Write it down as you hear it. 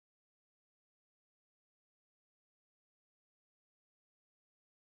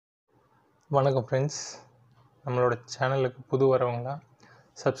வணக்கம் ஃப்ரெண்ட்ஸ், நம்மளோட சேனலுக்கு புது வரவங்களா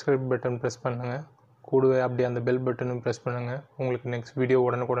சப்ஸ்கிரைப் பட்டன் ப்ரெஸ் பண்ணுங்கள். கூடவே அப்படியே அந்த பெல் பட்டனும் ப்ரெஸ் பண்ணுங்கள். உங்களுக்கு நெக்ஸ்ட் வீடியோ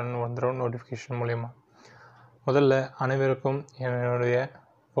உடனுக்குடன் வந்துடும் நோட்டிஃபிகேஷன் மூலயமா. முதல்ல அனைவருக்கும் என்னுடைய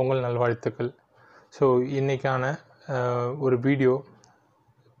பொங்கல் நல்வாழ்த்துக்கள். ஸோ இன்றைக்கான ஒரு வீடியோ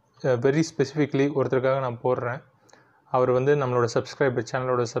வெரி ஸ்பெசிஃபிக்லி ஒருத்தருக்காக நான் போடுறேன். அவர் நம்மளோட சப்ஸ்கிரைபர்,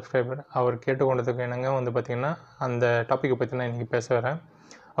 சேனலோட சப்ஸ்கிரைபர். அவர் கேட்டுக்கொண்டதுக்கு என்னங்க பார்த்திங்கன்னா அந்த டாப்பிக்கை பற்றி நான் இன்றைக்கி பேச வரேன்.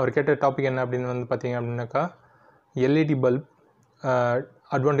 அவர் கேட்ட டாபிக் என்ன அப்படின்னு பார்த்தீங்க அப்படின்னாக்கா, LED bulb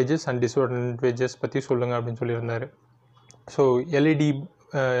advantages and disadvantages பற்றி சொல்லுங்கள் அப்படின்னு சொல்லியிருந்தார். ஸோ எல்இடி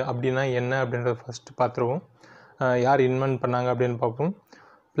அப்படின்னா என்ன அப்படின்றத ஃபஸ்ட்டு பார்த்துருவோம். யார் இன்வென்ட் பண்ணாங்க அப்படின்னு பார்ப்போம்.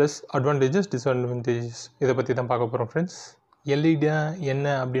 ப்ளஸ் அட்வான்டேஜஸ் டிஸ்அட்வான்டேஜஸ் இதை பற்றி தான் பார்க்க போகிறோம் ஃப்ரெண்ட்ஸ். எல்இடினா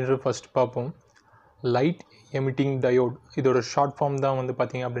என்ன அப்படின்றது ஃபஸ்ட்டு பார்ப்போம். லைட் எமிட்டிங் டயோட், இதோட ஷார்ட் ஃபார்ம் தான்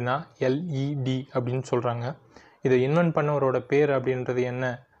பார்த்திங்க அப்படின்னா எல்இடி அப்படின்னு சொல்கிறாங்க. இதை இன்வென்ட் பண்ணவரோட பேர் அப்படின்றது என்ன?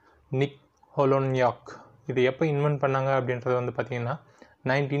 நிக் ஹோலோன்யாக். இது எப்போ இன்வென்ட் பண்ணாங்க அப்படின்றது பார்த்திங்கன்னா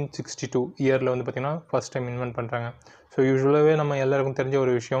 1962 இயரில் பார்த்திங்கன்னா ஃபஸ்ட் டைம் இன்வென்ட் பண்ணுறாங்க. ஸோ யூஸ்வலாகவே நம்ம எல்லாருக்கும் தெரிஞ்ச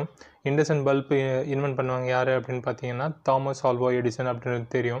ஒரு விஷயம், இண்டக்ஷன் பல்ப் இன்வென்ட் பண்ணுவாங்க யார் அப்படின்னு பார்த்தீங்கன்னா தாமஸ் ஆல்வா எடிசன் அப்படின்றது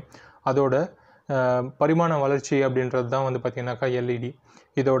தெரியும். அதோட பரிமாண வளர்ச்சி அப்படின்றது தான் பார்த்திங்கனாக்கா எல்இடி.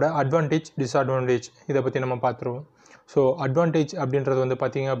 இதோட அட்வான்டேஜ் டிஸ்அட்வான்டேஜ் இதை பற்றி நம்ம பார்த்துருவோம். ஸோ அட்வான்டேஜ் அப்படின்றது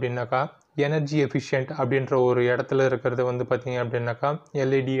பார்த்திங்க அப்படின்னாக்கா எனர்ஜி எஃபிஷியன்ட் அப்படின்ற ஒரு இடத்துல இருக்கிறது பார்த்திங்க அப்படின்னாக்கா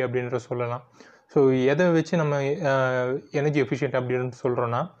எல்இடி அப்படின்ற சொல்லலாம். ஸோ எதை வச்சு நம்ம எனர்ஜி எஃபிஷியன்ட் அப்படின்னு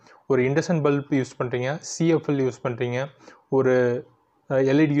சொல்கிறோன்னா, ஒரு இண்டக்ஷன் பல்ப் யூஸ் பண்ணுறீங்க, சிஎஃப்எல் யூஸ் பண்ணுறீங்க, ஒரு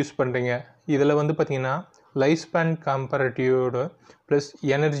எல்இடி யூஸ் பண்ணுறீங்க. இதில் பார்த்திங்கன்னா லைஃப் ஸ்பேன் கம்பேரிட்டிவோட ப்ளஸ்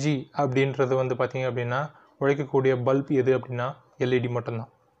எனர்ஜி அப்படின்றது பார்த்திங்க அப்படின்னா உழைக்கக்கூடிய பல்ப் எது அப்படின்னா எல்இடி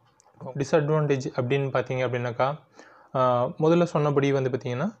மட்டும்தான். டிஸ்அட்வான்டேஜ் அப்படின்னு பார்த்திங்க அப்படின்னாக்கா, முதல்ல சொன்னபடி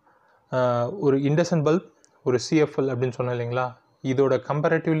பார்த்திங்கன்னா ஒரு இண்டக்ஷன் பல்ப், ஒரு சிஎஃப்எல் அப்படின்னு சொன்னேன் இல்லைங்களா, இதோட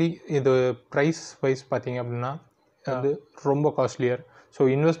கம்பேரிட்டிவ்லி இது ப்ரைஸ் வைஸ் பார்த்திங்க அப்படின்னா ரொம்ப காஸ்ட்லியர். ஸோ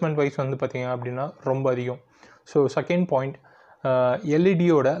இன்வெஸ்ட்மெண்ட் வைஸ் பார்த்திங்க அப்படின்னா ரொம்ப அதிகம். So second point,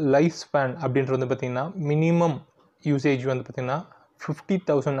 எல்இடியோட life span அப்படின்றது பார்த்திங்கன்னா மினிமம் யூசேஜ் பார்த்திங்கன்னா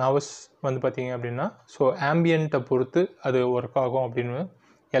 50,000 ஹவர்ஸ் பார்த்திங்க அப்படின்னா, ஸோ ஆம்பியண்ட்டை பொறுத்து அது ஒர்க் ஆகும் அப்படின்னு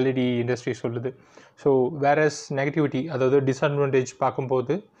எல்இடி இண்டஸ்ட்ரி சொல்லுது. ஸோ வேறஸ் நெகட்டிவிட்டி, அதாவது டிஸ்அட்வான்டேஜ்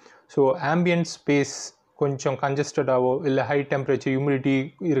பார்க்கும்போது, ஸோ ஆம்பியன்ட் ஸ்பேஸ் கொஞ்சம் கன்ஜஸ்டடாகவோ இல்லை ஹை டெம்பரேச்சர் ஹியூமிடிட்டி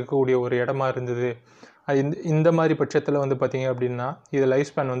இருக்கக்கூடிய ஒரு இடமா இருந்தது, இந்த மாதிரி பட்சத்தில் பார்த்திங்க அப்படின்னா இது லைஃப்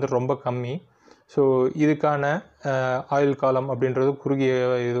ஸ்பேன் ரொம்ப கம்மி. ஸோ இதுக்கான ஆயுள் காலம் அப்படின்றது குறுகிய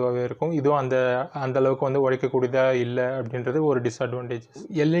இதுவாகவே இருக்கும். இதுவும் அந்த அளவுக்கு உழைக்கக்கூடியதாக இல்லை அப்படின்றது ஒரு டிஸ்அட்வான்டேஜ்.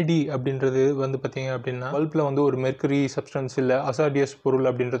 எல்இடி அப்படின்றது பார்த்திங்க அப்படின்னா பல்பில் ஒரு மெர்க்குரி சப்ஸ்டன்ஸ் இல்லை அசார்டியஸ் பொருள்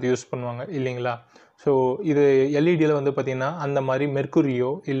அப்படின்றது யூஸ் பண்ணுவாங்க இல்லைங்களா. ஸோ இது எல்இடியில் பார்த்திங்கன்னா அந்த மாதிரி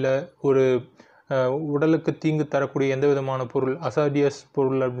மெர்க்குரியோ இல்லை ஒரு உடலுக்கு தீங்கு தரக்கூடிய எந்த விதமான பொருள், அசார்டியஸ்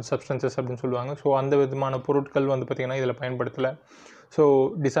பொருள் அப்படின்னு சப்ஸ்டன்சஸ் அப்படின்னு சொல்லுவாங்க. ஸோ அந்த விதமான பொருட்கள் பார்த்திங்கன்னா இதில் பயன்படுத்தலை. ஸோ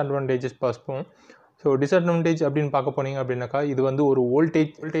டிஸ்அட்வான்டேஜஸ் பார்ப்போம். ஸோ டிஸ்அட்வான்டேஜ் அப்படின்னு பார்க்க போனீங்க அப்படின்னாக்கா, இது ஒரு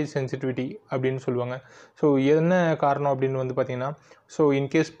வோல்டேஜ் சென்சிட்டிவிட்டி அப்படின்னு சொல்லுவாங்க. ஸோ என்ன காரணம் அப்படின்னு பார்த்திங்கன்னா, so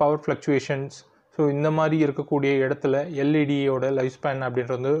in case power fluctuations, so இந்த மாதிரி இருக்கக்கூடிய இடத்துல எல்இடியோட லைஃப் ஸ்பேன்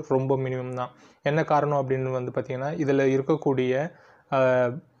அப்படின்றது ரொம்ப மினிமம் தான். என்ன காரணம் அப்படின்னு பார்த்திங்கன்னா, இதில் இருக்கக்கூடிய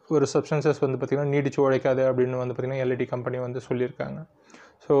ஒரு சப்ஸ்டன்சஸ் பார்த்திங்கன்னா நீடிச்சு உழைக்காது அப்படின்னு பார்த்திங்கன்னா எல்இடி கம்பெனி சொல்லியிருக்காங்க.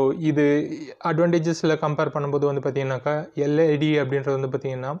 ஸோ இது அட்வான்டேஜஸில் கம்பேர் பண்ணும்போது பார்த்திங்கனாக்கா எல்இடி அப்படின்றது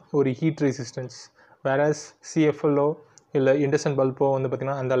பார்த்திங்கன்னா ஒரு ஹீட் ரெசிஸ்டன்ஸ், வேறஸ் சிஎஃப்எல்லோ இல்லை இண்டக்ஷன் பல்போ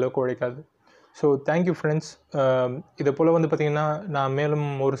பார்த்திங்கன்னா அந்த அளவுக்கு உழைக்காது. So thank you friends. இதை போல் பார்த்திங்கன்னா நான் மேலும்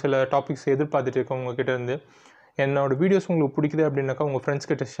ஒரு சில டாபிக்ஸ் எதிர்பார்த்துட்டு இருக்கேன் உங்கள்கிட்ட இருந்து. என்னோடய வீடியோஸ் உங்களுக்கு பிடிக்குது அப்படின்னாக்கா உங்கள் ஃப்ரெண்ட்ஸ்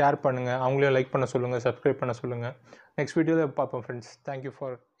கிட்ட ஷேர் பண்ணுங்கள், அவங்களையும் லைக் பண்ண சொல்லுங்கள், சப்ஸ்கிரைப் பண்ண சொல்லுங்கள். நெக்ஸ்ட் வீடியோவில் பார்ப்போம் friends. Thank you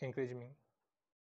for encouraging me.